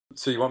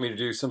So you want me to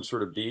do some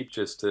sort of beep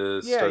just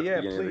to Yeah, start the yeah,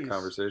 beginning of the please.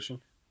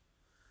 conversation?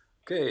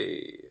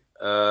 Okay.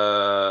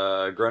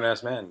 Grown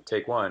ass men,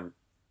 take one.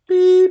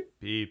 Beep.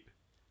 Beep.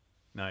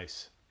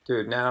 Nice.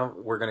 Dude, now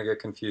we're gonna get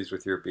confused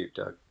with your beep,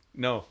 Doug.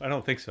 No, I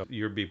don't think so.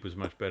 Your beep was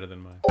much better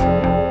than mine.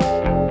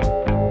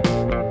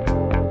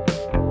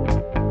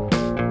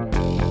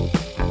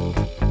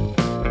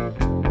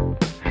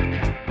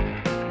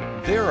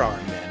 There are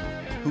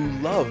men who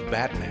love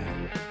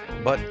Batman,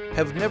 but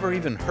have never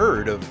even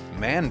heard of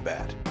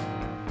Man-Bat.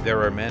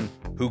 There are men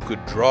who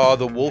could draw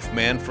the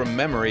Wolfman from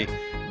memory,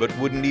 but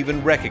wouldn't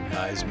even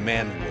recognize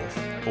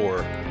Man-Wolf,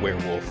 or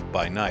Werewolf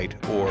by Night,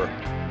 or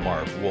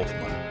Marv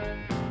Wolfman.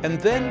 And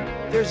then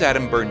there's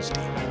Adam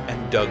Bernstein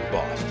and Doug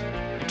Bost,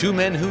 two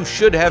men who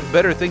should have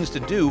better things to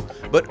do,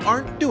 but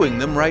aren't doing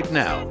them right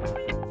now.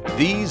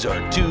 These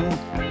are two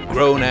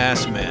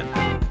grown-ass men.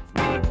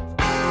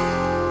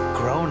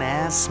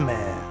 Grown-ass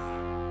man.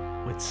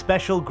 With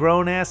special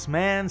grown-ass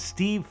man,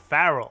 Steve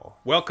Farrell.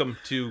 Welcome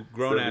to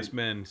Grown Ass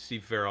Men,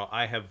 Steve Farrell.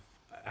 I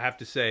have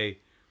to say,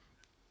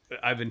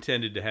 I've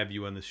intended to have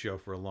you on this show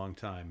for a long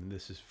time, and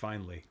this is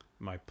finally,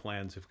 my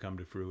plans have come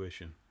to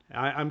fruition.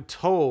 I'm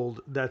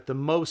told that the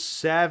most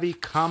savvy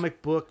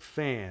comic book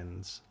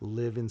fans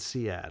live in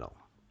Seattle.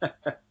 I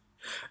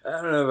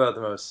don't know about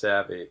the most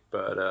savvy,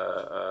 but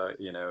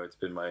it's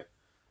been my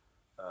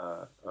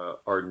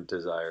ardent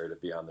desire to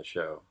be on the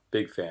show.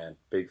 Big fan,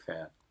 big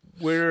fan.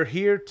 We're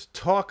here to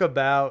talk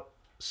about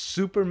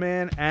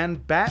Superman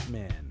and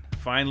Batman.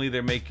 Finally,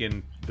 they're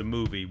making the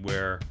movie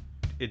where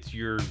it's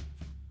your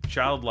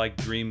childlike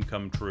dream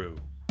come true.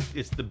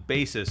 It's the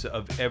basis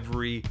of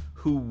every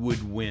who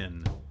would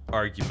win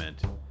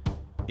argument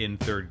in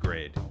third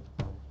grade.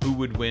 Who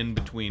would win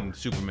between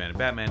Superman and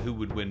Batman? Who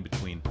would win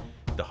between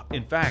the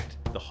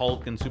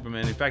Hulk and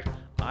Superman? In fact,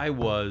 I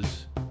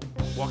was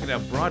walking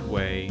down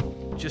Broadway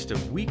just a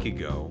week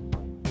ago,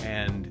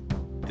 and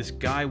this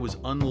guy was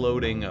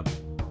unloading a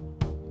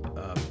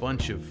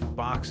bunch of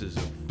boxes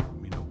of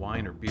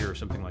wine or beer or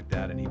something like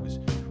that, and he was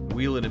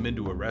wheeling them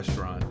into a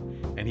restaurant,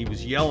 and he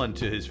was yelling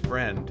to his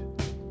friend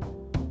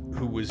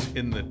who was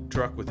in the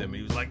truck with him.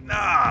 He was like,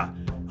 "Nah,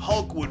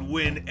 Hulk would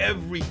win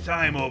every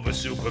time over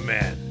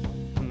Superman.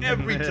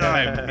 Every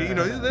time."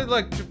 They're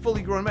like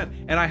fully grown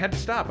men. And I had to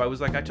stop. I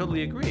was like, I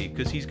totally agree,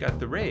 because he's got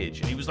the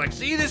rage. And he was like,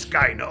 "See, this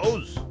guy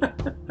knows."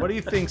 What do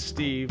you think,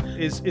 Steve?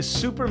 Is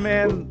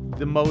Superman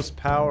the most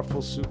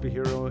powerful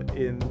superhero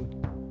in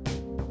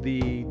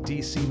the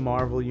DC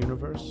Marvel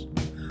universe?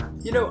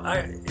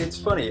 It's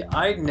funny.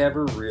 I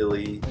never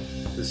really,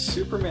 the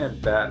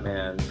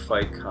Superman-Batman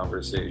fight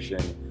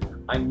conversation,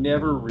 I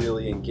never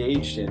really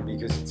engaged in,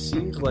 because it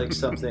seemed like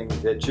something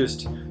that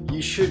just,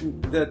 you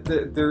shouldn't,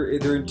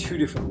 they're in two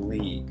different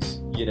leagues.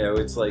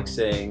 It's like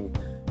saying,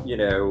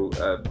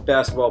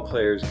 basketball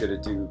player's going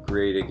to do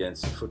great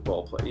against a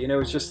football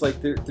player. It's just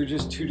like they're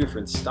just two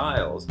different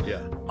styles.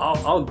 Yeah.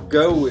 I'll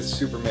go with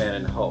Superman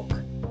and Hulk.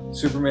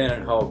 Superman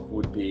and Hulk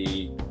would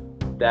be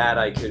that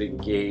I could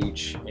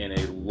engage in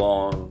a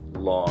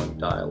long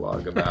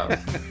dialogue about.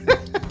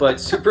 But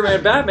Superman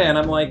and Batman,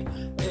 I'm like,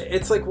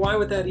 it's like, why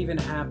would that even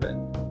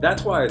happen?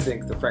 That's why I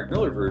think the Frank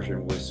Miller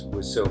version was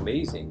so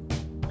amazing,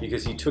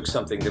 because he took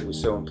something that was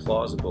so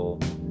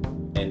implausible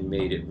and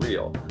made it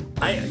real.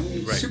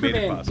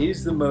 Superman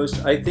is the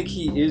most, I think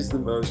he is the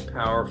most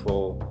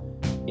powerful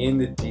in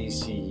the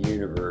DC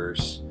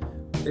universe.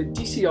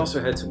 DC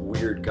also had some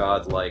weird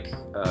godlike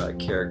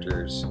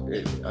characters,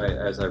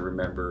 as I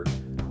remember.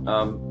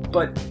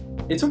 But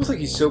it's almost like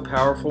he's so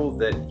powerful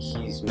that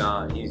he's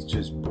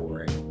just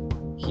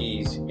boring.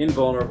 He's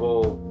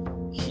invulnerable.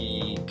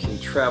 He can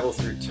travel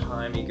through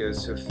time. He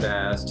goes so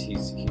fast.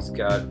 He's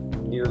got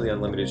nearly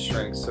unlimited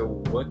strength. So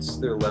what's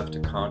there left to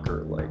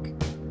conquer? Like,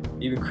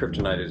 even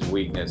Kryptonite, his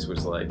weakness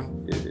was like,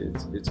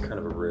 it's kind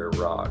of a rare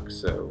rock.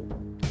 So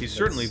he's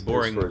certainly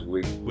boring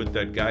with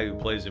that guy who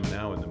plays him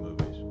now in the movies.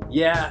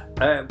 Yeah,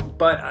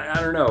 but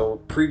I don't know.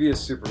 Previous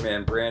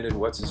Superman, Brandon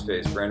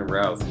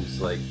Routh,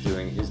 who's like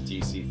doing his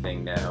DC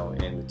thing now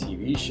in the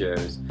TV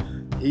shows,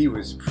 he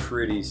was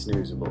pretty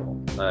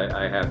snoozable,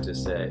 I have to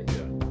say.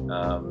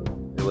 Yeah.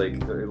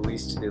 At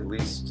least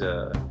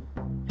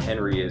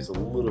Henry is a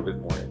little bit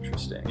more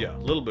interesting. Yeah, a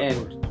little bit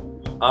more.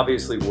 And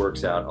obviously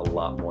works out a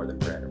lot more than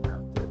Brandon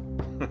Routh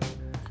did.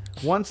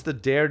 Once the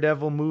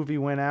Daredevil movie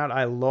went out,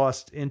 I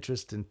lost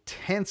interest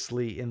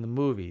intensely in the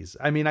movies.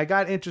 I mean, I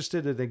got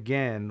interested in it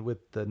again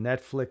with the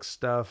Netflix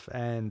stuff,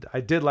 and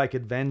I did like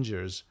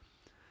Avengers.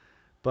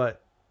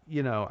 But,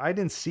 I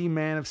didn't see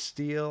Man of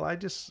Steel.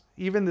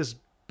 Even this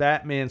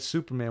Batman,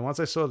 Superman, once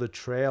I saw the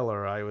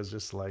trailer, I was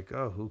just like,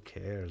 oh, who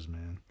cares,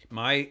 man?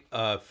 My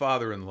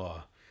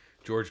father-in-law,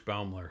 George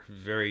Baumler,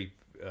 very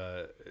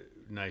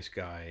nice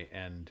guy,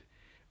 and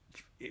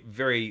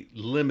very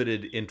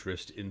limited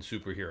interest in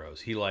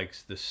superheroes. He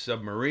likes the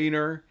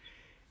Submariner,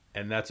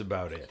 and that's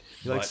about it.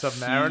 You like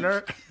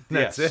Submariner?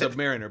 That's it?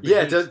 Submariner.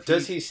 Yeah,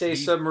 does he say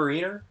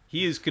Submariner?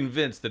 He is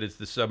convinced that it's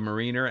the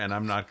Submariner, and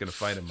I'm not going to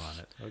fight him on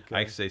it. Okay.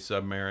 I say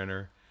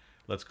Submariner.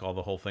 Let's call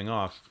the whole thing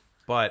off.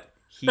 But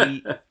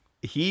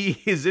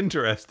he is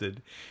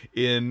interested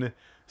in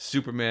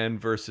Superman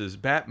versus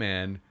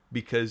Batman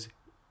because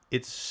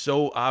it's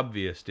so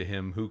obvious to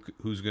him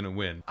who's going to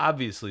win.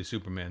 Obviously,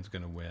 Superman's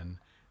going to win.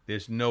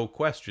 There's no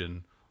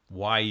question.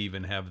 Why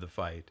even have the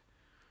fight?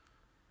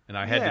 And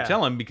I had to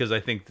tell him because I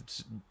think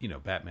that's,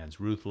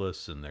 Batman's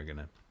ruthless, and they're going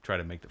to try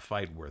to make the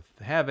fight worth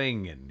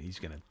having, and he's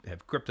going to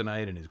have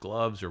kryptonite in his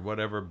gloves or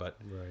whatever. But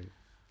right.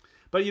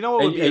 But you know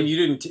what? And you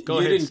didn't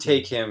Steve.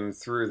 take him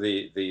through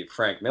the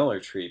Frank Miller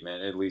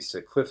treatment, at least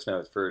a Cliff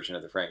Notes version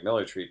of the Frank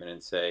Miller treatment,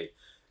 and say,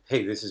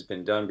 "Hey, this has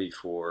been done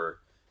before,"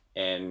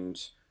 and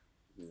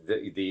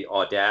the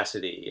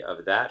audacity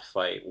of that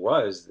fight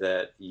was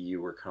that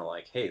you were kind of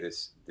like, "Hey,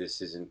 this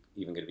isn't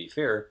even going to be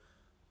fair,"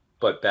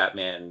 but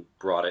Batman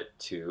brought it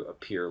to a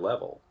peer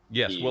level.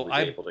 Yes, he well, was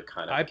able to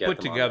kind of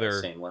get them on the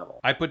same level.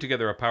 I put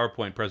together a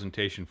PowerPoint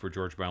presentation for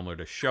George Baumler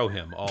to show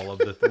him all of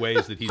the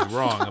ways that he's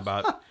wrong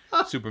about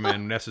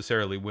Superman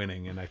necessarily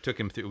winning, and I took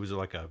him through. It was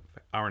like a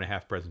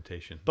hour-and-a-half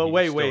presentation. But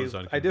wait,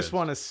 I just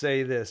want to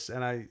say this,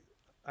 and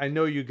I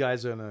know you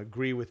guys are going to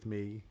agree with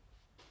me,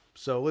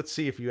 so let's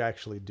see if you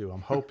actually do.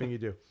 I'm hoping you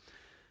do.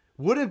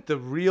 Wouldn't the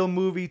real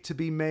movie to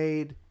be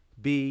made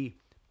be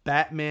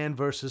Batman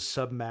versus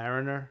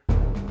Submariner?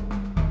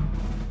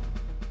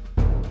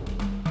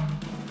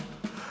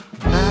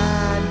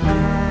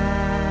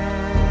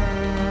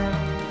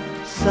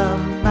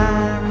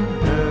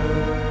 Submariner,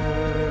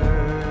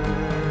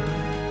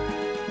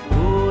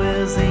 who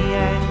is the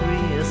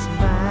angriest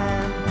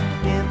man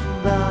in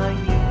the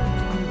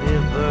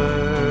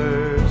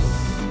universe?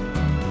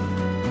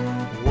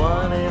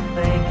 What if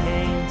they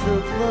came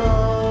to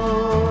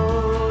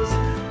blows?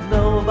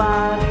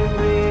 Nobody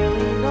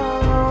really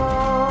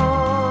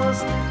knows.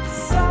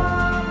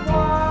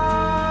 Someone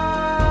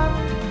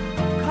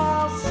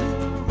calls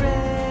Sue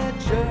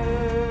Richards.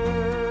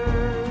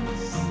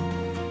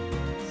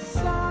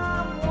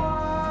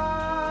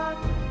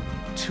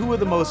 Two of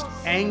the most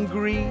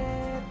angry,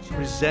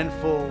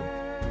 resentful.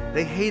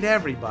 They hate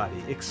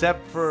everybody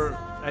except for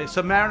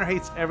Submariner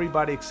hates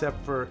everybody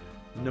except for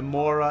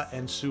Namora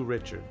and Sue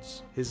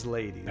Richards, his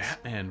ladies.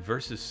 Batman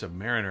versus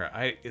Submariner.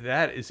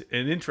 That is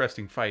an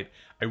interesting fight.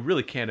 I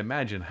really can't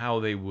imagine how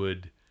they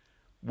would.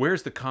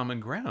 Where's the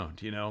common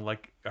ground?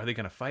 Like, are they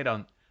going to fight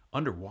on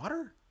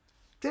underwater?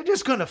 They're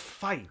just going to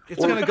fight.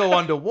 It's going to go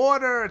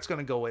underwater. It's going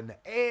to go in the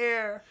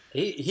air.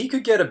 He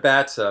could get a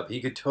bat sub. He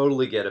could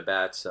totally get a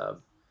bat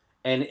sub.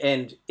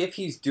 And if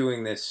he's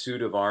doing this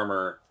suit of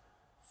armor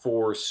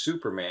for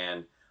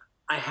Superman,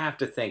 I have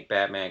to think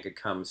Batman could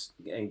come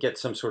and get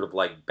some sort of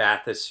like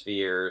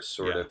bathysphere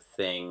sort of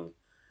thing,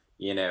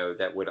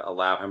 that would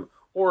allow him,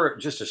 or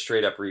just a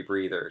straight up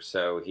rebreather.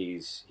 So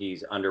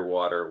he's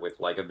underwater with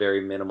like a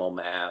very minimal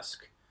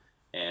mask,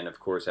 and of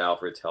course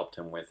Alfred's helped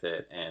him with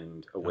it,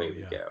 and away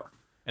we go.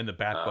 And the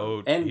bat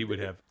boat he would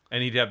have,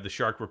 and he'd have the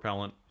shark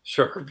repellent.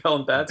 Shark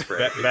repellent bat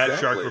spray. Bat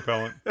shark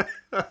repellent.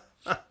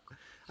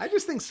 I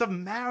just think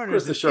Submariner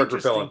is an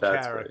interesting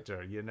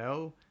character,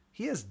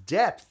 He has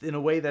depth in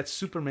a way that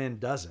Superman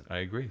doesn't. I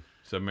agree.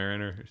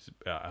 Submariner,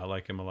 I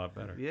like him a lot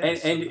better. Yeah,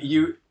 and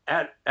you,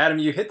 Adam,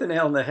 you hit the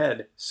nail on the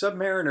head.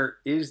 Submariner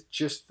is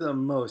just the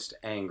most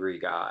angry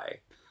guy.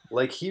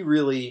 Like, he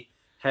really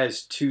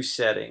has two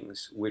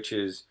settings, which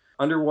is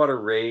underwater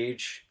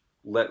rage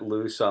let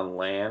loose on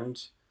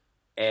land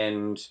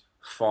and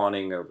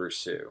fawning over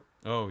Sue.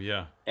 Oh,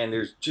 yeah. And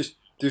there's just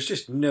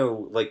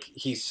no, like,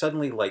 he's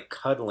suddenly, like,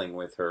 cuddling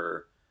with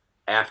her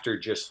after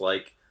just,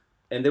 like,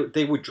 and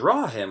they would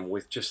draw him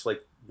with just,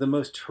 like, the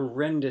most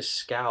horrendous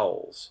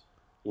scowls.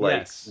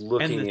 Like,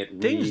 looking at Reed.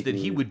 And the things that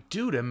he would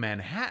do to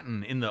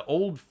Manhattan in the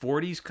old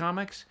 40s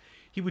comics,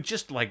 he would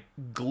just, like,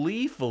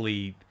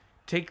 gleefully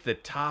take the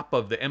top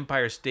of the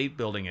Empire State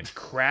Building and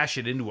crash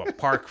it into a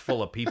park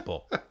full of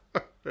people.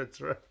 That's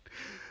right.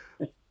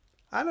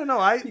 I don't know.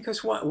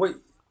 Because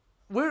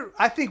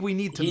I think we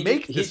need to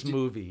make this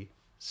movie.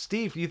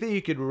 Steve, you think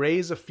you could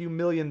raise a few $1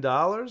 million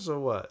or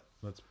what?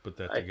 Let's put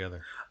that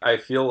together. I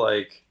feel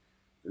like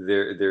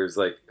there's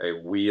like a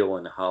wheel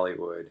in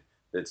Hollywood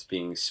that's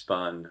being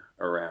spun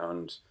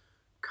around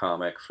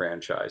comic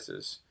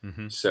franchises.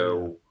 Mm-hmm.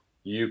 So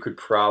you could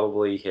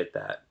probably hit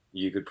that.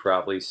 You could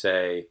probably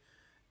say,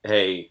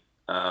 "Hey,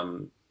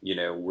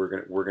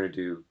 we're gonna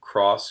do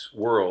cross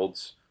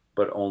worlds,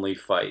 but only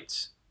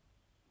fights."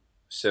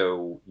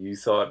 So you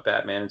thought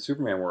Batman and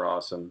Superman were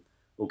awesome.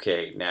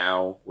 Okay,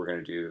 now we're going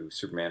to do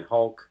Superman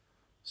Hulk,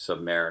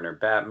 Submariner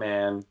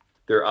Batman.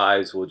 Their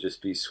eyes will just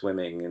be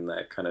swimming in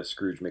that kind of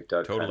Scrooge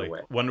McDuck kind of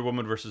way. Wonder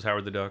Woman versus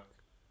Howard the Duck.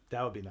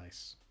 That would be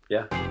nice.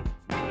 Yeah.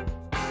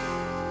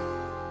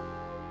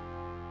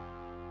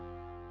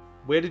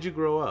 Where did you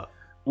grow up?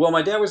 Well,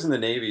 my dad was in the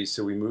Navy,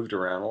 so we moved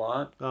around a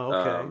lot. Oh,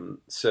 okay.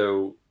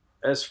 So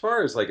as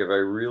far as like if I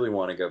really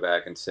want to go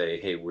back and say,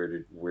 hey, where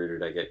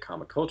did I get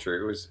comic culture?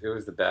 It was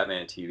the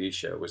Batman TV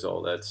show. It was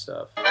all that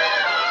stuff.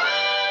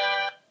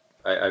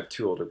 I have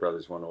two older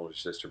brothers, one older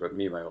sister, but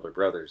me and my older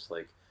brothers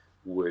like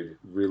would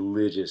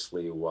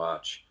religiously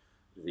watch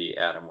the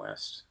Adam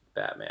West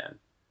Batman,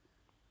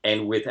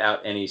 and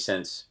without any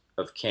sense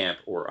of camp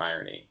or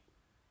irony,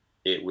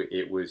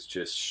 it was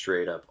just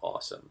straight up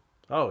awesome.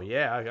 Oh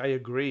yeah, I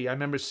agree. I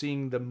remember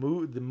seeing the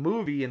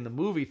movie in the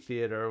movie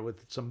theater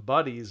with some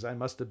buddies. I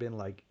must have been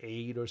like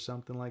 8 or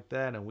something like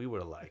that, and we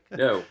were like,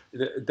 No,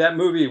 that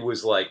movie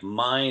was like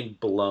mind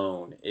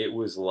blown. It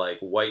was like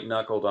white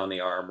knuckled on the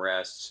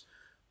armrests.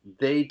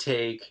 They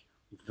take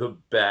the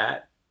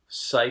bat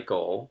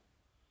cycle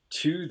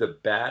to the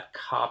bat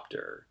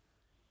copter,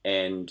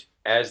 and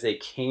as they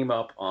came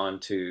up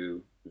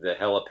onto the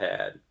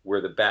helipad where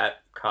the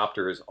bat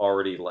copter is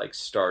already like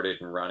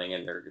started and running,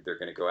 and they're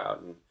going to go out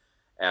and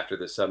after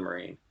the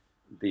submarine,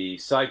 the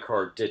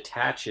sidecar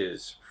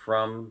detaches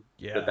from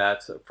Yeah. the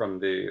bats from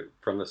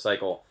the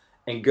cycle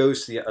and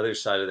goes to the other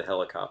side of the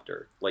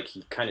helicopter. Like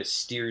he kind of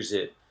steers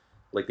it,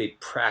 like they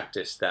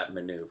practiced that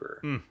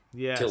maneuver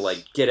yes. to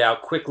like get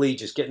out quickly,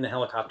 just get in the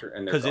helicopter,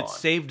 and they're Because gone. it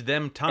saved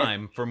them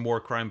time for more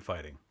crime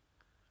fighting.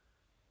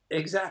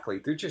 Exactly,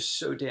 they're just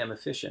so damn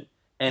efficient,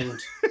 and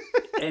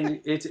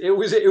it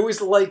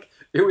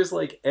was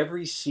like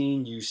every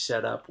scene you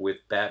set up with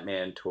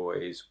Batman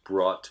toys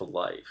brought to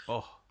life.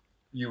 Oh,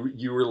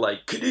 You were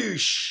like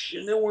kadoosh,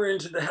 and then we're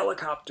into the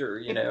helicopter.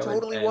 You know, it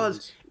totally and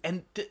was.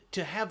 And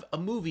to have a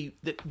movie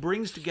that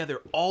brings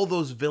together all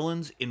those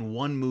villains in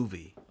one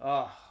movie,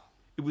 Oh,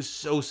 it was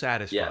so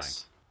satisfying.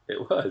 Yes,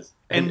 it was.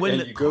 And when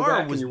the you go car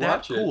back and was you that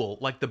watch it, cool,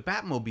 like the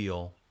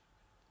Batmobile,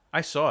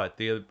 I saw it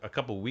a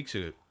couple of weeks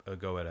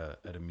ago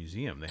at a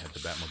museum. They had the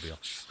Batmobile,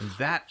 and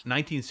that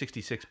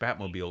 1966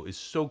 Batmobile is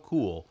so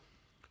cool.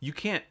 You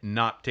can't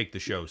not take the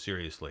show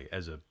seriously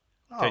as a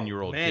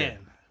 10-year-old kid. man,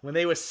 when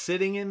they were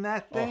sitting in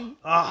that thing,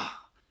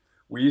 ah.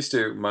 we used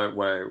to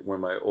when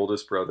my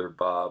oldest brother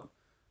Bob,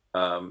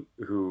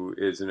 who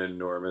is an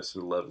enormous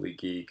and lovely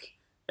geek,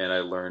 and I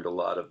learned a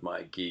lot of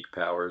my geek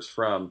powers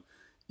from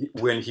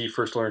when he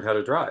first learned how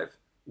to drive.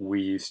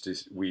 We used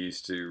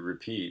to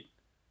repeat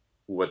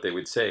what they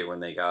would say when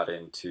they got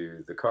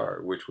into the car,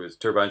 which was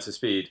turbines to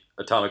speed,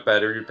 atomic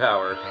battery to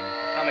power.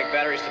 Atomic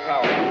batteries to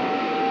power.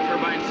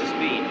 Turbines to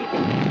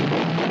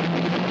speed.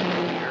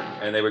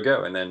 And they would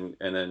go, and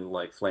then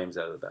like flames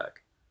out of the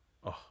back.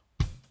 Oh.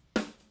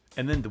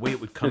 And then the way it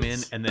would come in,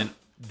 and then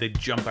they'd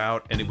jump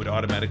out, and it would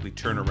automatically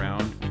turn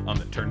around on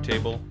the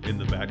turntable in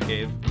the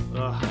Batcave.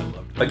 Ugh. I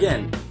loved it.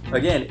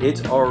 Again,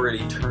 it's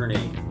already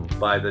turning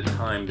by the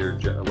time they're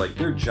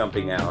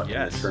jumping out,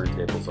 Yes. and the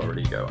turntable's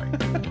already going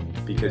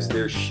because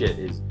their shit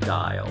is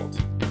dialed.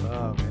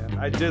 Oh man,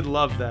 I did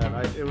love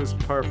that. It was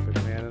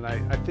perfect, man, and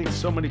I think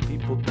so many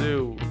people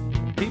do.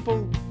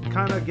 People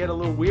kind of get a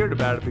little weird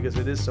about it because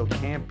it is so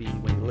campy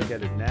when you look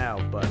at it now,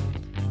 but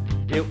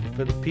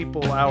for the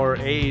people our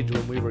age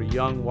when we were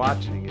young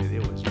watching it,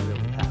 it was really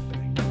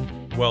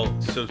happening. Well,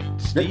 so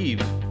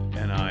Steve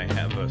and I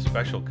have a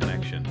special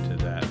connection to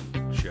that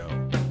show,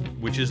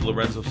 which is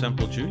Lorenzo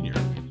Semple Jr.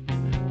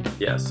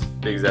 Yes,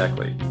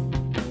 exactly.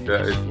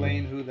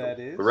 Explain who that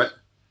is.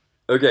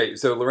 Okay,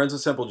 so Lorenzo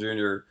Semple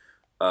Jr.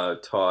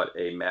 Taught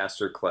a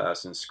master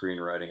class in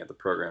screenwriting at the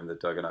program that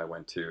Doug and I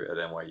went to at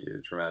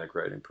NYU, dramatic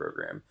writing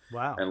program.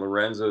 Wow. And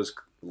Lorenzo's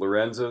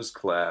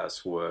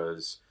class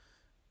was,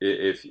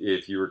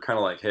 if you were kind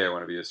of like, hey, I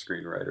want to be a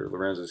screenwriter,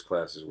 Lorenzo's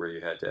class is where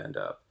you had to end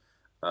up,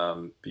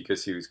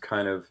 because he was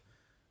kind of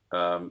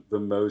the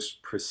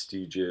most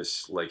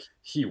prestigious. Like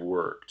he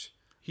worked.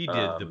 He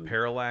did the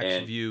Parallax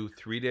and- View,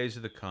 3 Days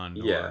of the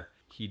Condor. Yeah.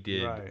 He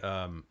did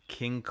Right.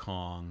 King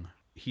Kong.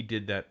 He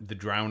did The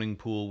Drowning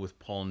Pool with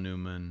Paul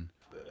Newman.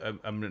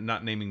 I'm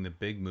not naming the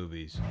big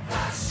movies.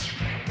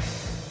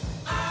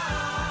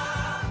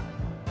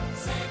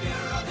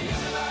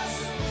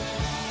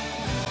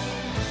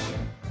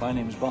 My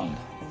name's Bond.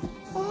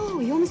 Oh,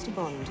 you're Mr.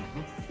 Bond.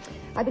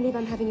 I believe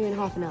I'm having you in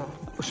half an hour.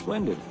 Oh,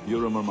 splendid.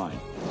 Your room or mine?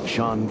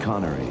 Sean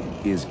Connery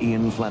is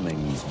Ian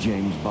Fleming's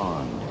James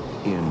Bond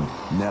in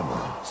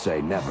Never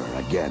Say Never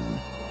Again.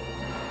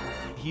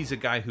 He's a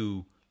guy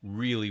who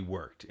really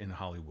worked in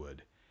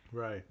Hollywood.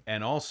 Right.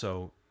 And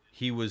also,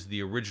 he was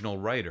the original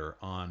writer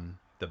on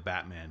the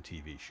Batman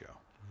TV show.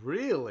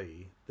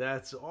 Really?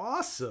 That's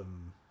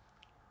awesome.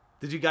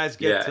 Did you guys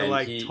get Yeah, to and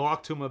like he-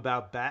 talk to him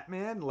about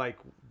Batman? Like,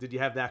 did you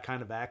have that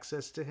kind of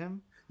access to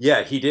him?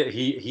 Yeah, he did.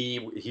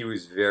 He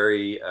was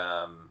very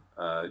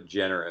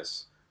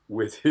generous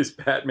with his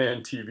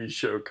Batman TV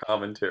show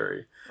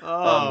commentary.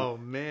 Oh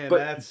man, but-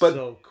 that's but-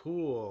 so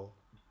cool.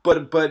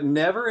 But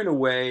never in a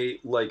way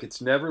like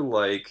it's never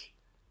like,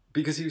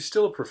 because he was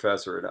still a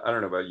professor, and I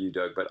don't know about you,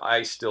 Doug, but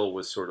I still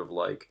was sort of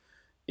like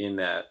in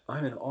that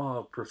I'm in awe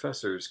of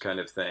professors kind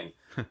of thing.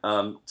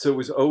 So it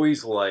was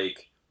always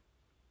like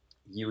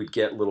you would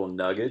get little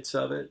nuggets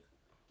of it,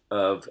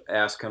 of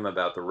ask him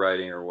about the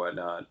writing or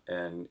whatnot,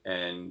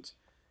 and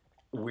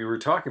we were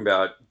talking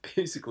about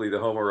basically the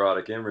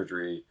homoerotic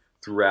imagery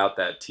throughout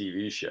that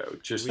TV show.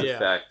 Just the Yeah.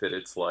 fact that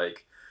it's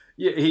like,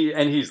 yeah,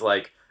 he's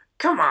like,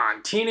 come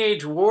on,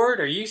 Teenage Ward,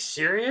 are you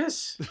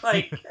serious?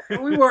 Like,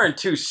 we weren't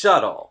too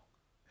subtle,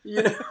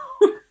 you know?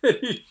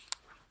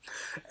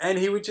 And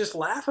he would just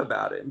laugh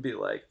about it and be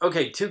like,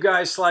 okay, two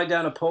guys slide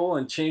down a pole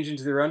and change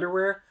into their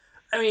underwear.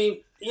 I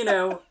mean, you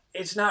know,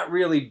 it's not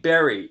really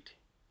buried.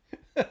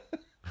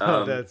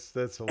 Oh, that's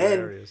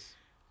hilarious.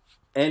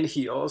 And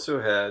he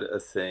also had a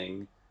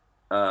thing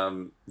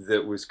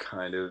that was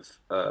kind of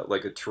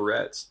like a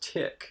Tourette's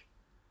tic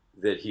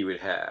that he would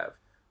have,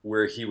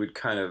 where he would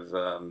kind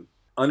of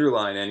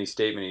underline any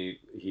statement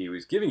he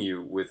was giving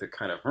you with a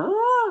kind of,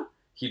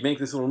 he'd make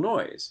this little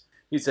noise.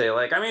 He'd say,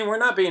 like, I mean, we're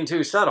not being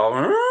too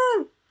subtle.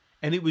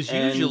 And it was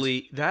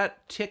usually,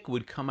 that tick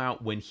would come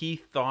out when he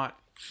thought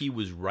he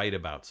was right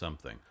about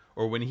something,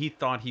 or when he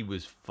thought he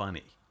was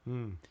funny.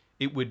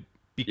 It would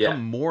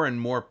become more and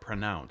more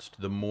pronounced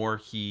the more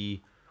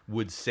he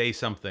would say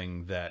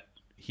something that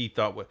he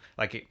thought was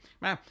like,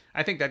 well,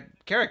 I think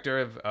that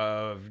character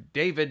of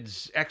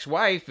David's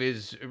ex-wife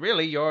is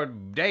really your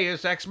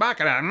Deus ex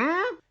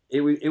machina.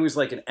 It was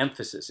like an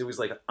emphasis. It was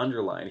like an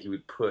underline he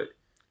would put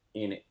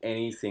in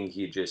anything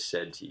he just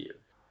said to you.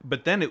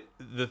 But then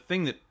the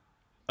thing that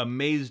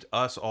amazed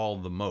us all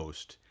the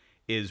most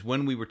is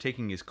when we were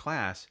taking his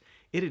class,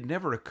 it had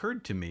never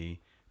occurred to me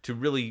to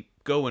really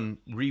go and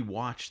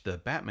rewatch the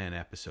Batman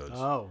episodes.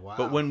 Oh, wow.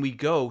 But when we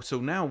go,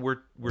 so now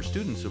we're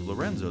students of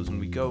Lorenzo's, and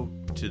we go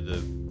to the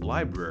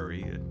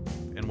library at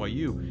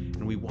NYU,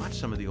 and we watch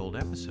some of the old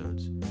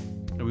episodes.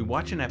 And we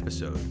watch an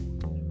episode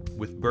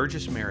with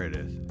Burgess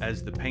Meredith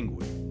as the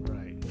Penguin,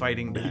 Right.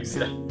 fighting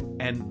Batman.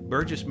 And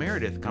Burgess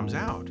Meredith comes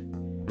out,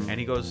 and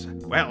he goes,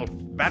 well,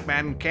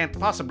 Batman can't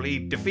possibly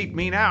defeat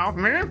me now.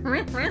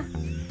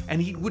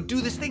 And he would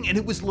do this thing, and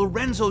it was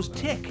Lorenzo's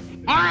tick.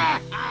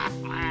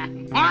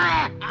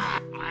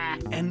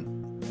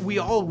 And we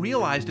all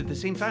realized at the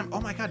same time,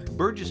 oh my God,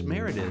 Burgess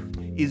Meredith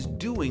is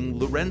doing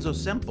Lorenzo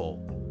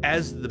Semple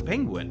as the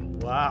Penguin.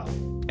 Wow.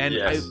 And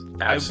yes,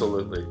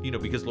 absolutely.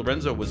 Because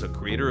Lorenzo was a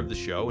creator of the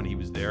show, and he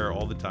was there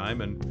all the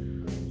time,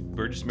 and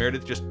Burgess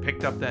Meredith just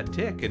picked up that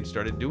tick and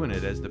started doing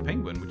it as the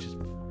Penguin, which is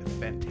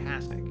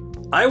fantastic.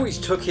 I always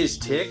took his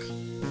tick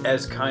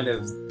as kind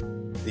of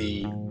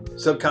the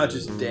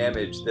subconscious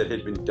damage that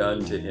had been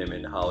done to him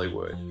in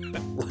Hollywood.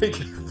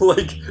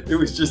 like it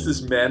was just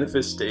this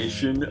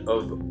manifestation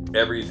of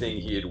everything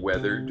he had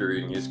weathered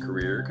during his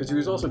career, because he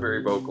was also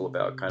very vocal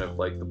about kind of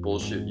like the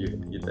bullshit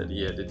that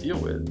he had to deal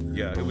with.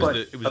 Yeah, it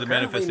was the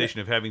manifestation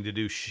of having to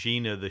do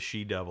Sheena the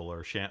She-Devil,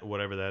 or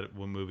whatever that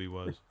movie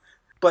was.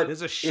 But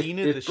there's a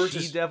Sheena the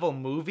She-Devil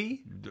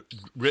movie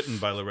written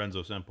by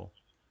Lorenzo Semple.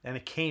 And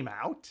it came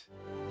out?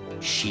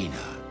 Sheena.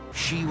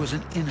 She was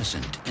an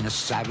innocent in a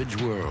savage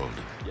world.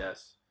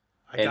 Yes.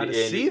 I gotta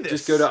see this.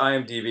 Just go to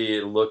IMDb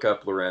and look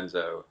up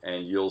Lorenzo,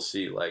 and you'll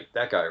see, like,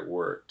 that guy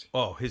worked.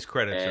 Oh, his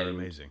credits are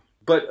amazing.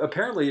 But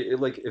apparently,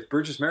 like, if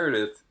Burgess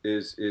Meredith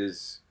is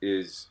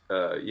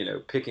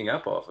picking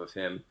up off of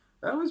him,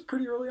 that was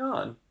pretty early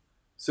on.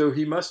 So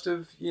he must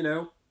have,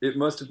 it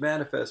must have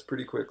manifested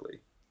pretty quickly.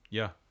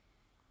 Yeah.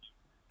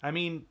 I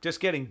mean,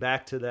 just getting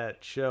back to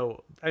that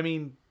show, I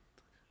mean,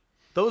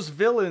 those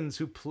villains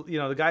who,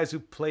 the guys who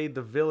played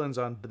the villains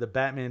on the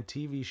Batman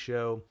TV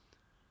show,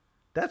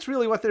 that's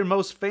really what they're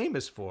most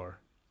famous for.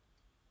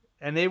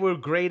 And they were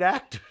great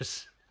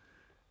actors.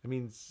 I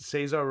mean,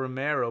 Cesar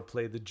Romero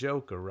played the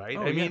Joker, right?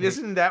 Oh, I mean,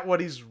 isn't that what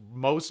he's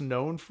most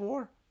known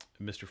for?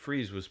 Mr.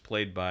 Freeze was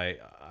played by,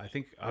 I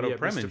think, Otto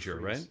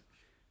Preminger, right?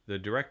 The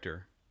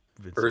director.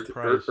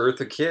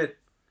 Eartha Kitt.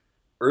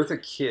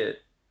 Eartha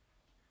Kitt,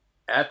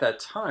 at that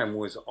time,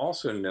 was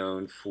also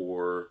known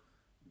for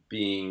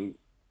being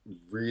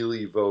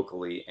really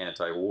vocally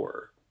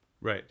anti-war.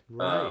 Right.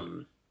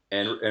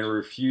 And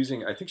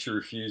refusing, I think she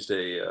refused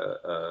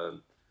a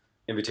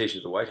invitation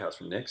to the White House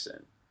from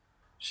Nixon.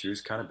 She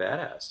was kind of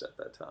badass at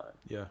that time.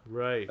 Yeah.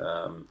 Right.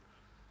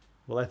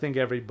 Well, I think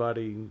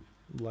everybody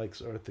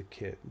likes Eartha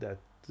Kitt. That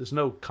there's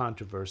no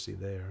controversy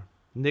there.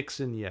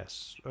 Nixon,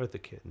 yes.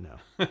 Eartha Kitt, no.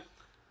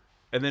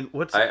 And then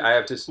what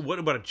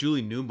about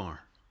Julie Newmar?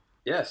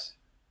 Yes.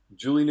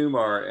 Julie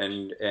Newmar,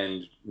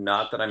 and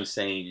not that I'm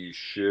saying you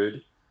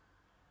should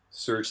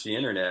search the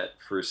internet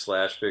for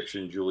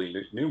 /fiction Julie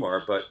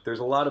Newmar, but there's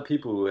a lot of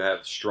people who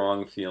have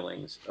strong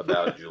feelings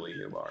about Julie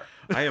Newmar.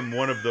 I am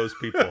one of those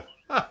people.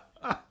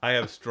 I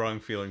have strong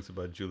feelings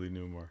about Julie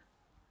Newmar.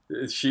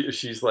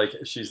 She's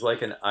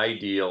like an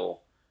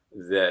ideal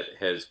that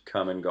has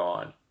come and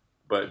gone,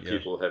 but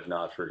people have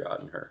not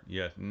forgotten her.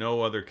 Yeah,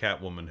 no other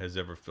Catwoman has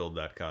ever filled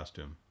that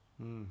costume.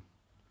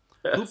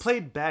 Yes. Who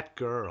played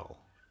Batgirl?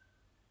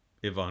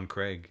 Yvonne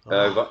Craig.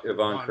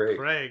 Yvonne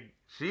Craig.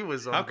 She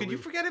was. How could you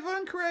forget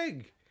Yvonne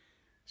Craig?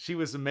 She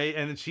was amazing,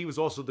 and she was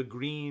also the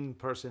green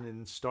person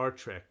in Star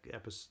Trek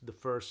episode, the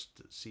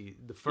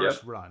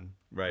first run.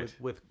 Right.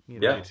 With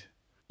Right.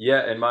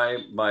 Yeah, and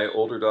my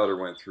older daughter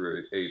went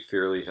through a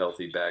fairly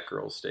healthy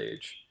Batgirl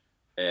stage,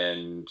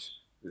 and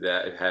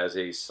that has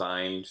a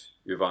signed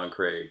Yvonne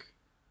Craig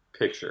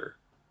picture.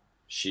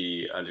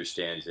 She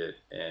understands it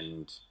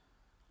and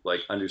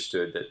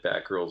understood that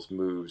Batgirl's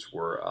moves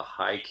were a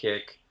high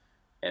kick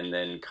and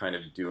then kind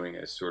of doing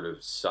a sort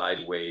of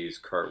sideways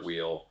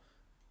cartwheel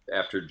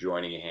after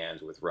joining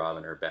hands with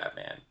Robin or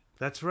Batman.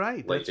 That's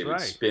right. They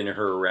would spin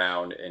her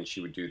around, and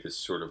she would do this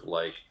sort of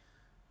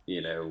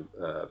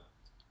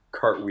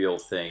cartwheel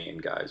thing,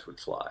 and guys would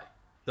fly.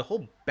 The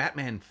whole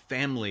Batman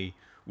family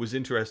was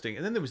interesting.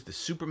 And then there was the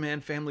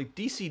Superman family.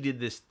 DC did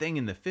this thing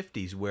in the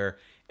 50s where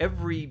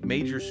every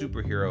major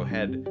superhero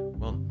had,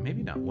 well,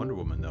 maybe not Wonder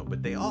Woman though,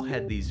 but they all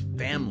had these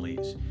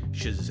families.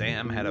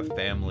 Shazam had a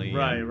family.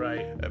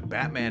 Right.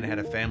 Batman had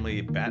a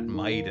family,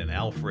 Batmite and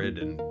Alfred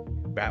and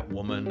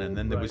Batwoman, and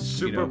then there was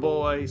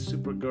Superboy,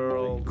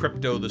 Supergirl,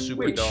 Crypto the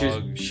Super Wait,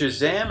 Dog.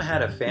 Shazam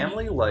had a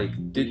family?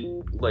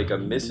 Like a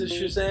Mrs.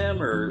 Shazam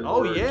or?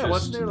 Oh or yeah, just...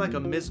 wasn't there like a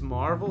Miss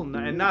Marvel?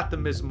 And not the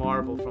Miss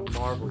Marvel from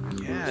Marvel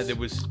Universe. Yeah,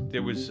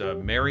 there was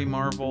Mary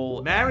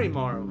Marvel. Mary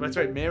Marvel. That's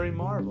right, Mary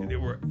Marvel. There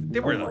were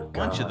a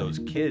bunch of those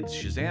kids.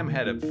 Shazam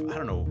had I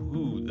don't know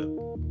who the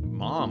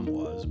mom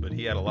was, but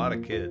he had a lot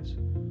of kids.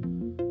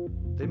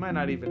 They might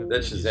not even have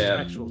That been his Shazam,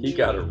 actual he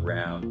children. got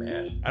around,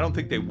 man. I don't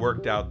think they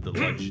worked out the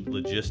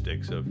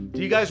logistics of.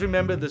 Do you guys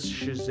remember this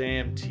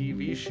Shazam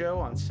TV show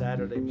on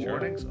Saturday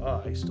mornings?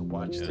 Oh, I used to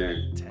watch that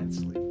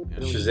intensely.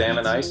 Shazam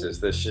and Isis,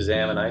 the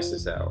Shazam and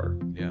Isis hour.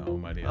 Yeah,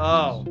 almighty.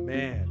 Oh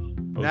man,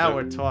 now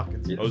we're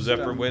talking. Oh,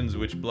 Zephyr winds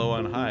which blow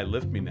on high,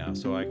 lift me now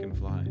so I can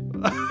fly.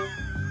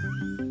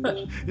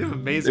 You have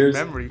amazing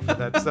memory for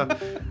that stuff.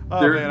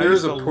 Oh, man,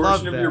 there's a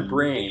portion of your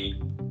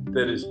brain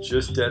that is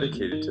just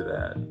dedicated to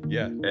that.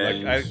 Yeah,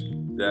 and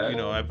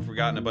I've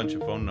forgotten a bunch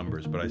of phone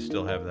numbers, but I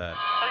still have that.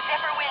 Oh,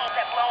 Zephyr winds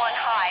that blow on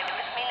high,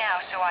 lift me now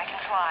so I can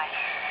fly.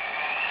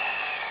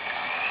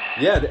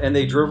 Yeah, and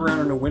they drove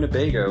around in a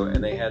Winnebago,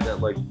 and they had that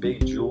like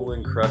big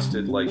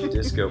jewel-encrusted like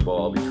disco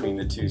ball between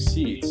the two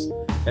seats.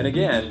 And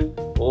again,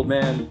 old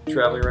man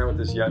traveling around with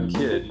this young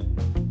kid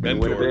in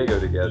Winnebago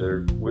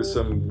together with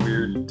some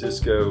weird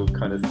disco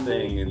kind of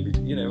thing, and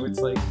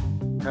it's like,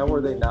 how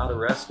were they not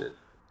arrested?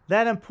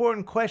 That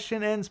important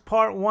question ends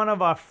part 1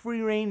 of our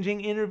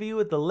free-ranging interview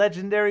with the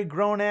legendary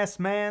grown-ass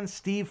man,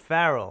 Steve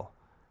Farrell.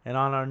 And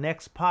on our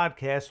next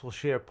podcast, we'll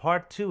share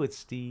part 2 with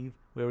Steve,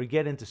 where we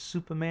get into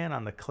Superman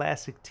on the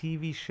classic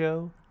TV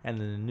show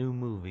and in the new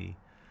movie.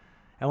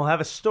 And we'll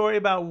have a story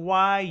about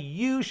why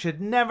you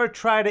should never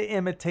try to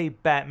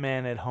imitate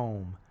Batman at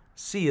home.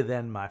 See you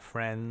then, my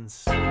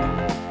friends.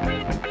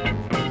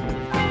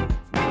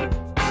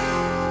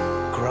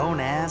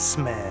 Grown-ass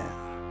man.